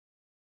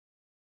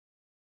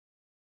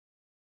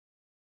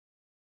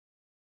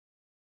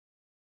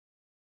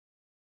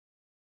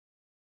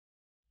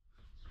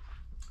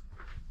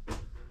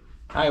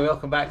Hi,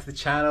 welcome back to the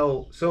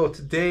channel. So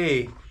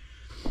today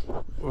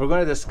we're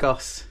going to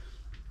discuss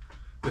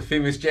the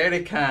famous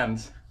Jerry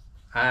Cans.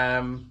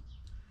 Now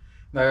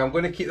I'm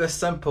going to keep this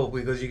simple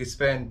because you could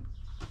spend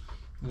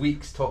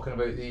weeks talking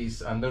about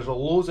these, and there's a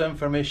loads of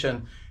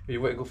information if you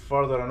want to go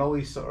further on all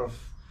these sort of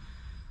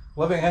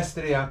living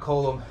history, I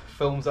call them,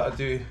 films that I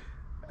do.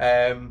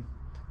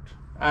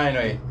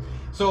 Anyway,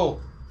 so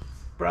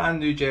brand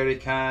new Jerry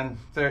Can,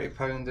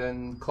 £30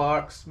 in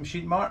Clark's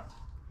Machine Mart.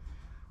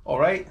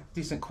 Alright,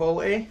 decent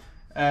quality.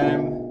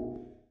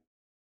 So,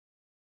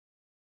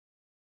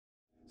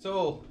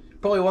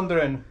 probably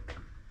wondering,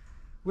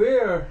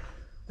 where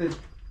did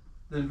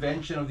the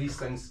invention of these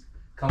things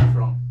come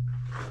from?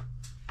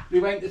 We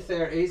went to the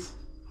 30s,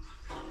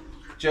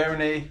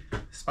 Germany,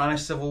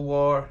 Spanish Civil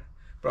War,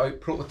 brought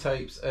out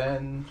prototypes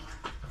in,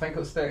 I think it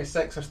was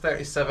 36 or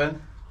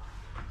 37,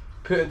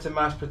 put into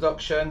mass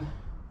production.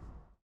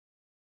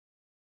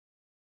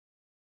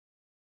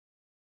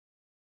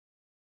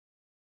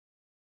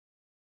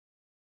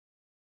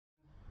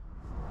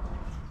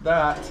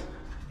 That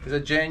is a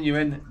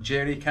genuine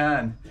Jerry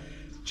Can.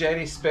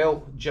 Jerry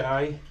spelt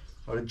J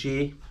or a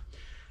J.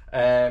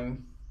 It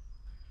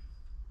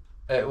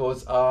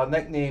was a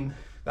nickname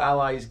the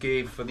Allies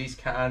gave for these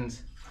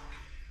cans.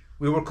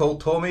 We were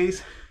called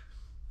Tommies.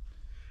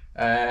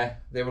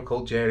 They were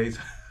called Jerrys.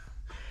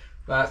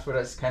 That's where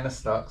it's kind of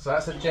stuck. So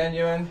that's a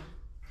genuine.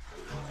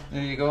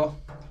 There you go.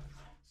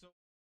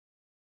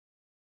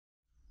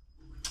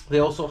 They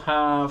also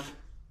have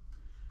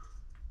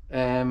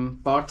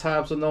bar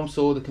tabs on them,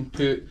 so they can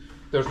put,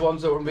 there's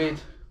ones that were made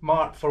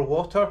marked for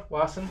water,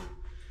 Wasson.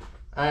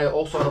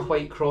 Also had a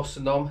white cross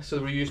in them, so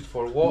they were used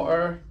for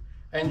water,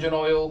 engine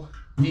oil,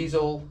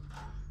 diesel,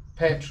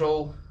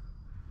 petrol,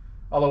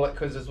 other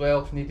liquids as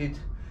well if needed.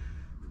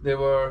 They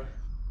were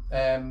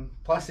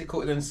plastic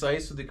coated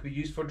inside, so they could be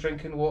used for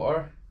drinking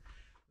water.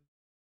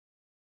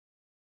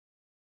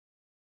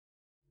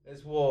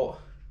 Is what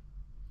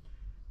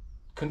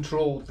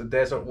controlled the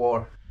desert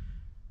war.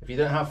 If you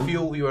didn't have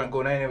fuel, you weren't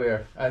going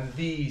anywhere, and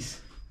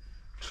these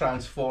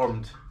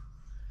transformed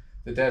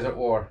the desert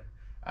war.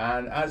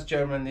 And as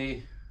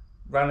Germany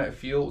ran out of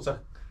fuel, it was a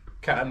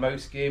cat and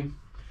mouse game.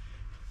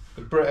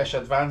 The British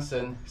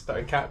advancing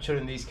started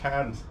capturing these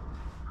cans,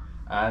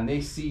 and they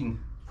seen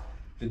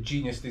the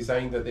genius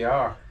design that they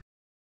are.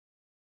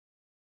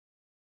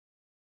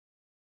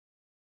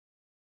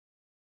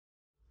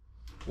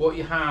 What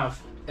you have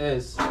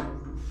is a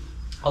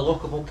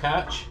lockable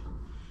catch,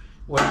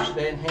 which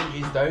then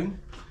hinges down.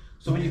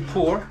 So when you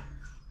pour,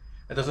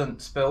 it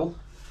doesn't spill.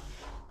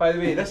 By the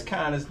way, this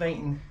can is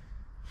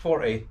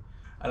 1940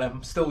 and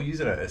I'm still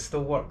using it, it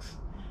still works.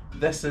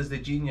 This is the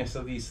genius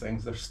of these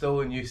things. They're still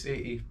in use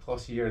 80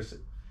 plus years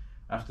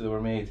after they were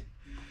made.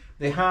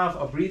 They have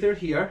a breather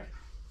here.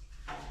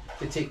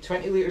 They take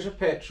 20 litres of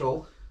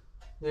petrol,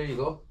 there you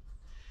go,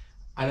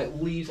 and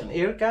it leaves an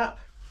air gap.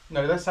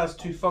 Now this has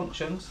two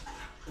functions.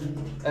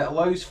 It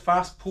allows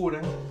fast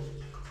pouring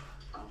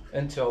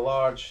into a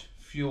large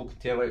fuel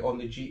container like on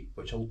the Jeep,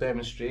 which I'll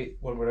demonstrate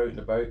when we're out and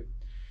about,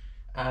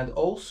 and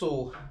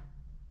also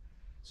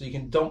so you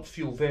can dump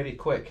fuel very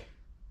quick.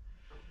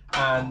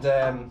 And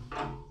there's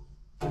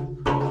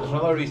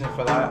another reason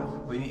for that.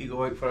 We need to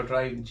go out for a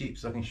drive in Jeep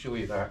so I can show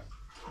you that.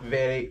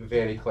 Very,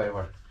 very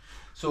clever.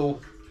 So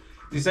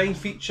design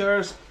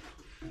features: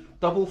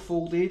 double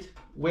folded,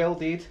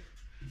 welded,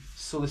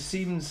 so the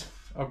seams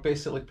are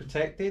basically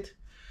protected.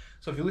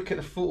 So if you look at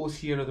the photos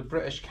here of the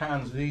British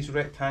cans, these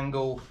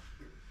rectangle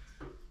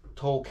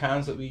tall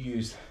cans that we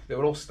use, they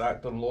were all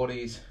stacked on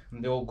lorries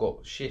and they all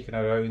got shaken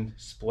around,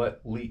 split,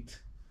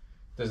 leaked.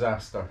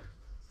 Disaster.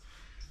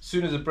 As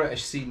soon as the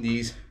British seen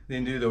these,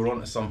 they knew they were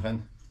onto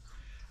something,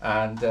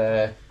 and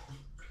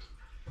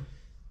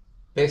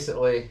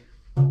basically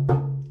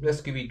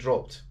this could be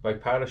dropped by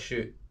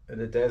parachute in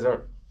the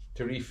desert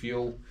to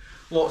refuel.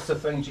 Lots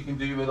of things you can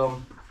do with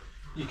them.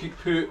 You could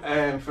put,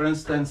 for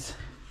instance,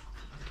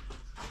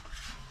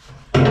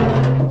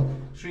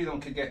 three of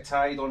them could get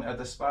tied onto a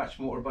dispatch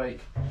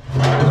motorbike,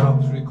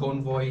 up through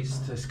convoys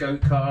to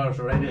scout cars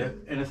or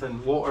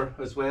anything. Water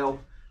as well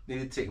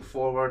needed taken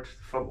forward,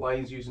 the front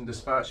lines using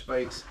dispatch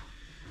bikes,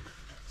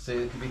 so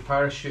they can be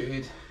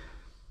parachuted,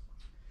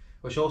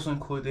 which also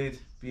included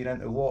being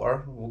into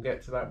water. We'll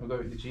get to that when we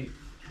go out the Jeep.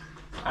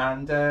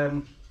 And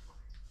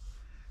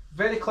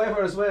very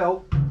clever as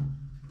well.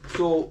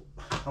 So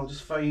I'll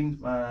just find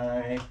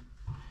my,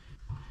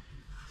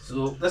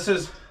 so this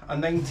is a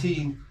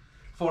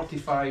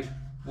 1945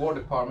 War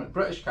Department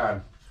British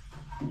can,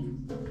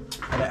 and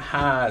it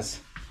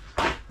has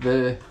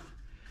the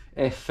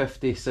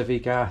F50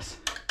 civvy gas,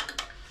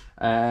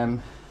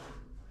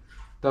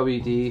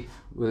 WD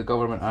with a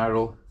government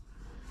arrow,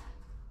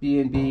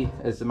 B&B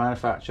is the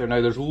manufacturer.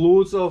 Now there's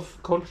loads of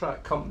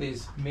contract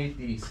companies made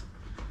these,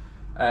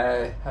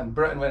 and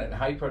Britain went into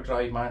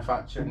hyperdrive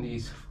manufacturing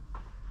these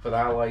for the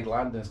Allied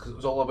landings because it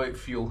was all about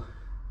fuel.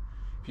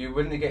 If you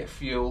wouldn't get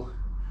fuel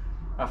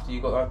after you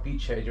got that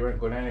beachhead, you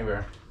weren't going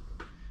anywhere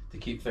to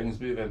keep things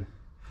moving.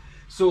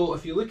 So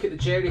if you look at the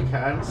Jerry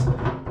Cans,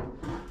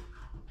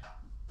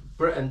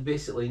 Britain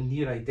basically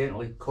near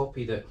identically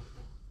copied it.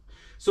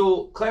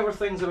 So clever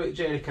things about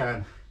Jerry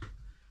Can.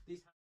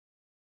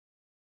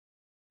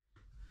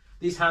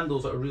 These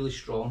handles are really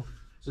strong.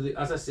 So they,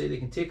 as I say, they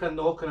can take a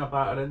knock and a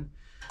battering.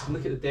 And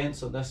look at the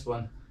dents on this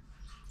one.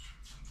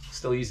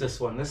 Still use this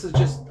one. This is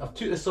just, I've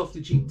took this off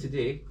the Jeep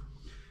today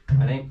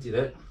and emptied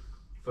it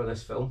for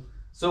this film.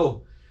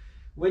 So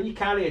when you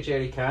carry a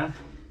Jerry Can,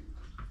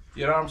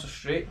 your arms are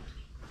straight.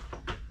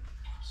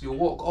 So you'll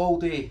walk all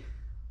day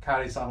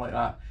carrying something like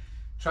that.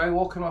 Try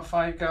walking a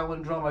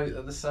 5-gallon drum out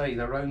of the side,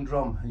 a round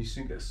drum, and you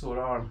soon get a sore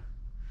arm.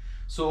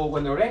 So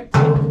when they're empty,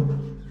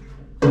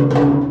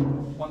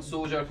 one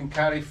soldier can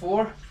carry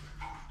 4,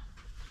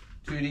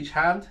 2 in each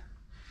hand.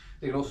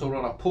 They can also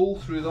run a pole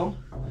through them,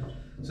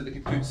 so they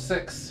can put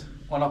 6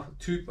 on a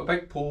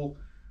big pole,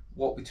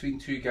 walk between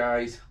 2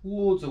 guys,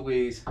 loads of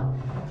ways.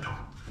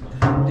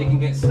 They can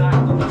get stacked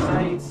on the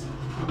sides.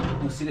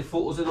 You'll see the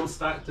photos of them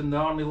stacked in the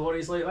army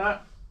lorries like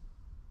that.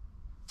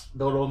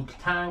 They're on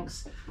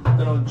tanks,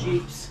 they're on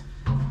Jeeps,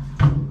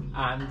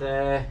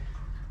 and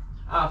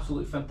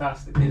absolutely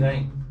fantastic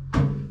design.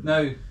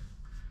 Now,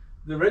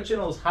 the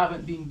originals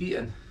haven't been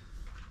beaten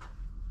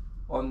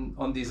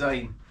on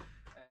design.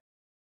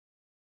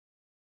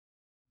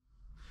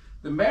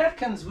 The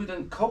Americans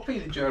wouldn't copy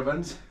the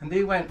Germans, and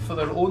they went for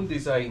their own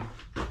design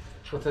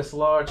with this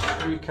large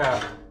screw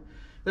cap.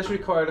 This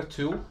required a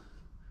tool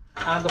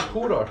and a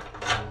pourer.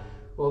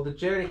 Well, the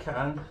Jerry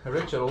Can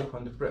original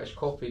and the British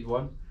copied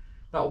one,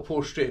 that will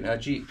pour straight into a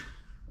Jeep,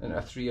 into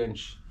a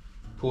 3-inch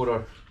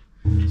pourer.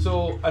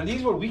 So, and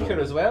these were weaker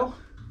as well.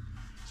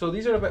 So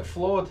these are a bit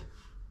flawed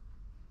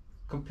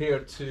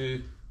compared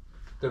to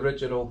the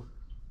original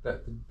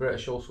that the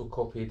British also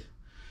copied,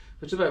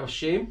 which is a bit of a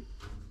shame.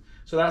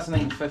 So that's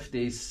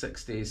 1950s,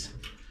 60s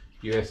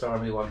US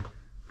Army one.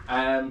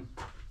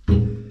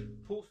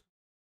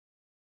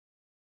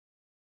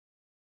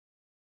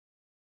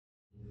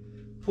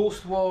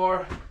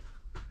 Post-war,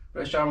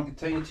 British Army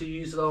continued to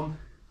use them.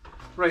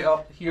 Right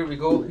up, here we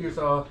go, here's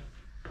a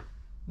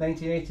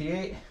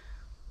 1988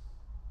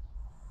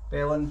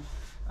 Bellin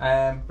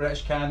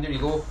British Can, there you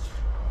go.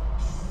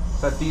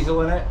 It's a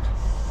diesel in it.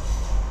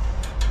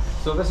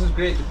 So this is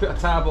great to put a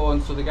tab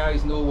on so the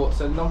guys know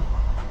what's in them.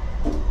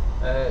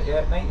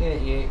 Yeah,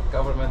 1988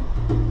 government.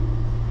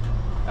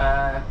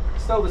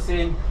 Still the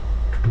same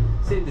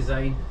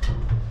design.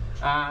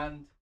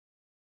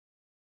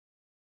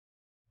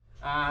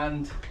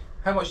 And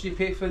how much do you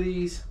pay for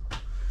these?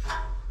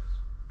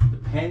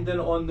 Depending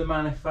on the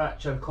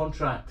manufacturer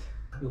contract,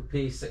 you'll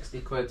pay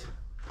 60 quid.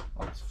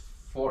 Well, it's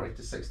 40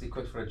 to 60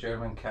 quid for a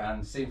German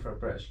can, same for a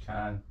British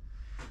can.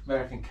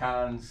 American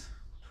cans,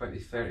 20,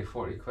 30,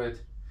 40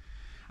 quid.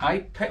 I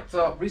picked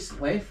up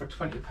recently for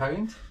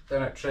 £20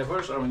 down at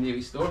Trevor's, or a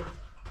Navy store.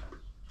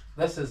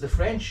 This is the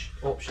French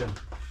option.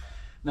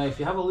 Now if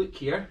you have a look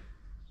here,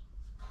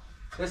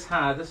 this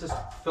is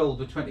filled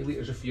with 20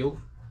 litres of fuel.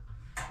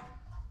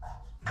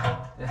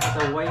 It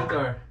has a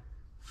wider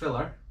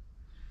filler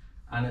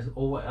and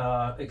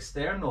an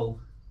external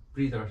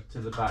breather to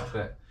the back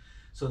bit.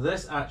 So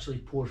this actually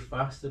pours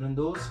faster than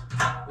those,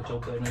 which I'll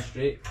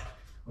demonstrate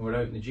when we're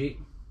out in the Jeep.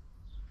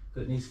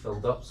 But it needs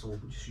filled up, so we'll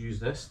just use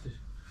this to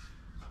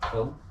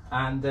fill.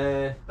 And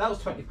that was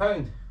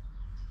 £20.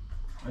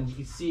 And you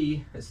can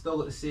see it's still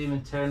got the same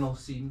internal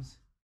seams.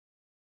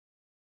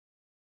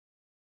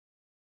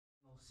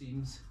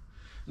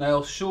 Now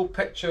I'll show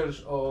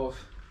pictures of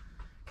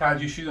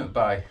cans you shouldn't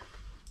buy.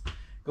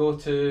 Go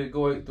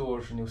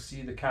outdoors and you'll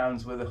see the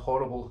cans with the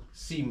horrible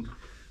seams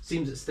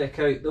that stick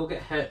out. They'll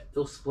get hit,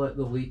 they'll split,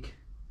 they'll leak.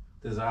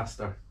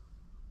 Disaster.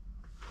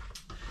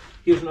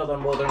 Here's another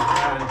modern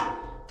can.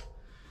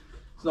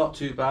 It's not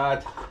too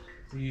bad.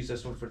 I use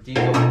this one for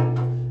diesel.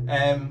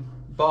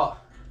 But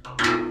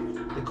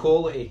the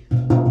quality.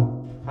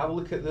 Have a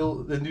look at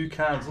the new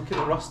cans. Look at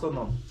the rust on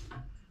them.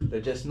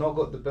 They're just not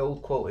got the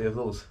build quality of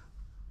those.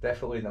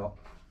 Definitely not.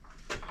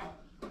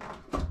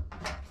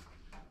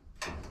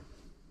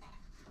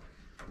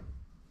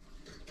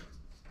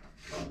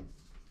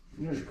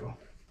 There you go.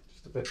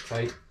 Just a bit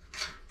tight.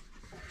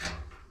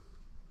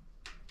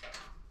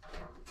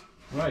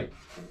 Right.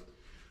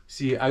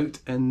 See you out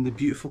in the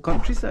beautiful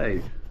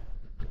countryside.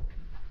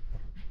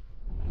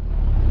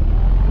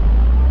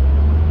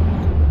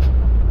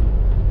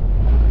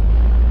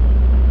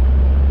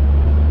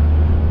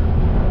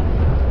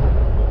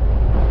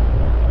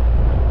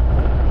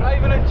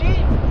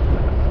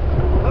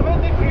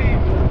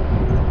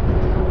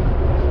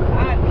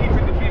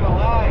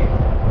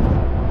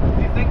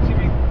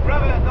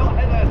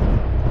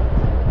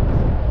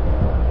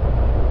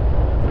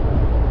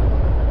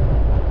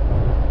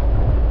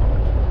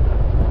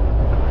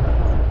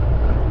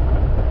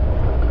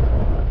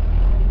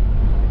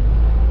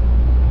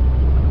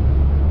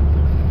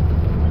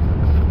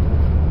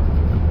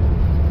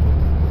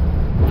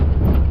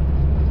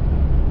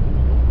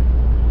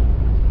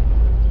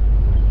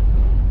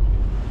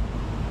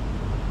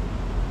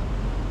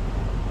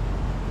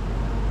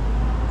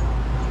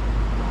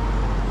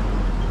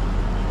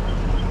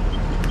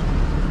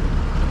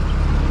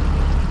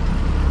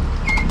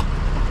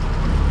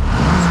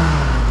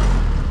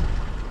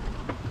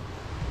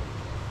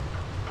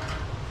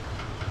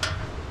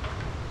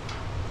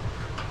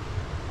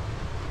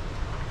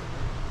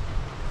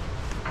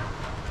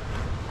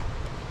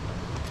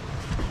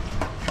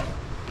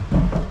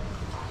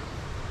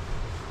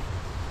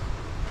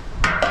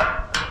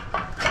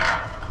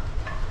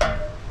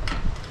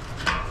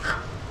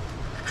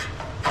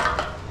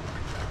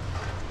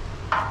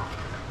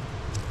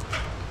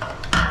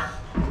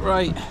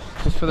 Right,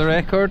 just for the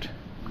record,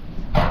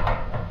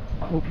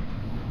 oh,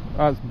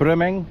 that's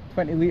brimming,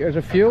 20 litres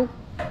of fuel.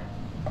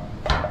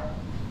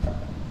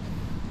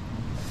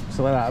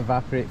 So let that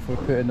evaporate before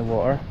we put it in the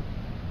water.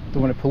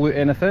 Don't want to pollute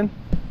anything.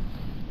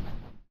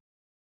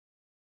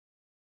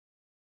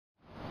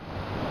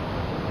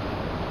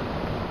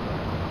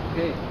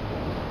 Okay,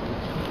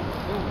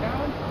 full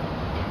can.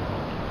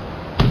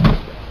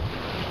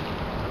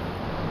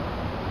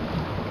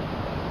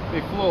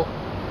 They float.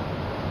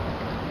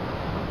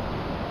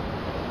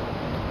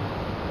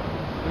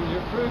 Here's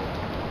your proof.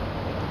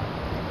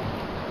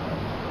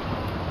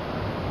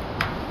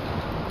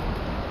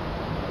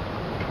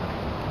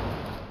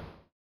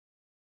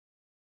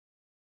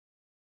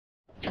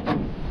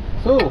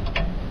 So,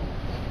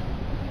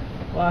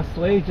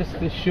 lastly, just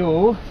to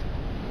show,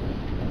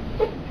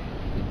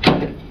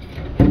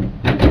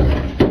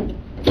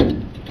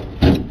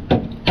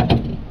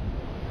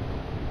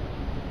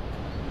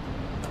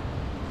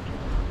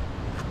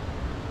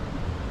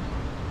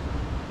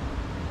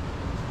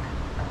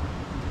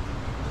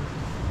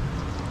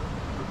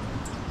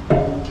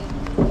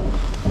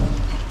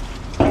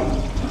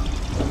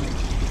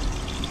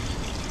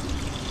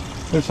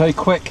 here's how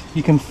quick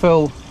you can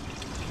fill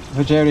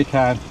the jerry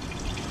can.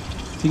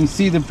 So you can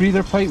see the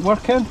breather pipe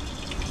working.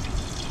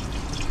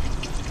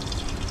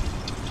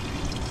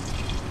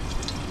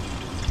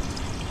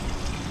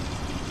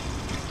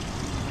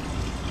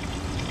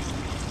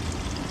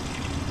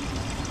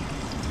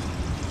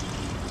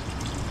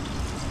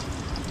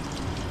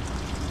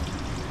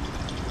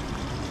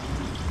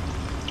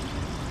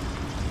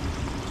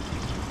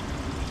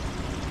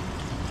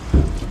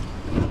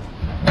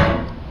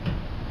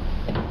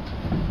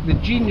 The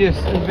genius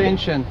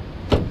invention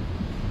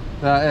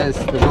that is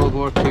the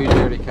WW2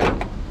 Jerry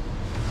Can.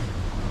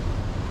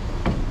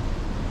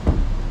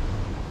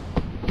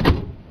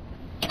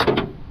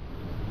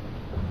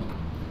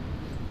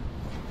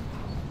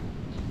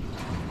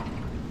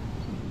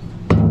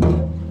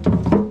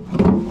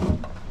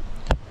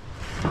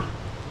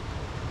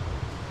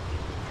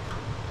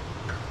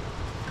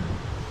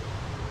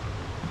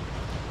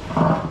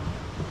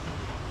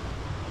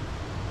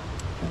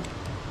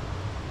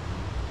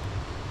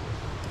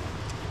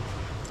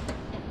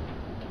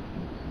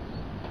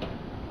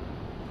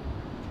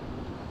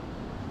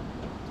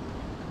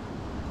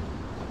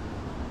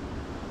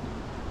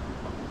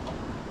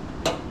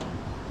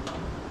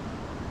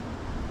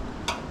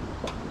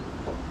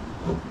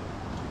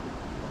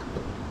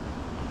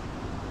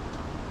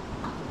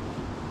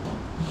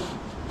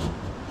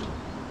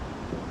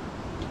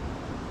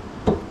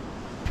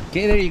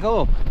 Okay, there you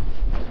go.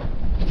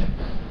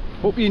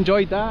 Hope you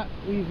enjoyed that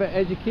wee bit of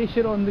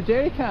education on the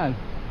jerry can.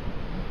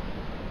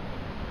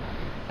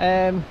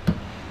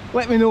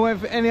 Let me know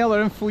if any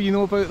other info you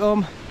know about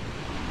them.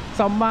 It's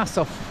a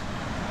massive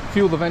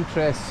field of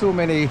interest, so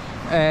many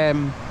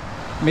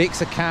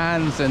makes of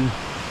cans and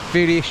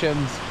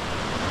variations,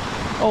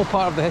 all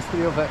part of the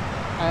history of it.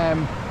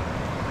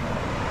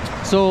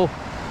 So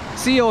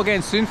see you all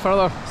again soon for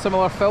another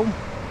similar film.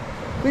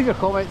 Leave your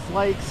comments,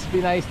 likes, be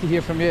nice to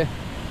hear from you.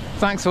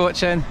 Thanks for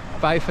watching,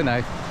 bye for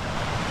now.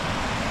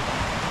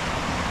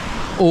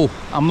 Oh,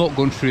 I'm not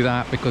going through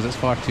that because it's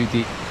far too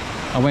deep.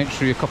 I went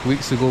through a couple of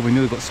weeks ago, we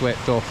nearly got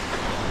swept off.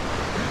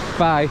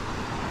 Bye.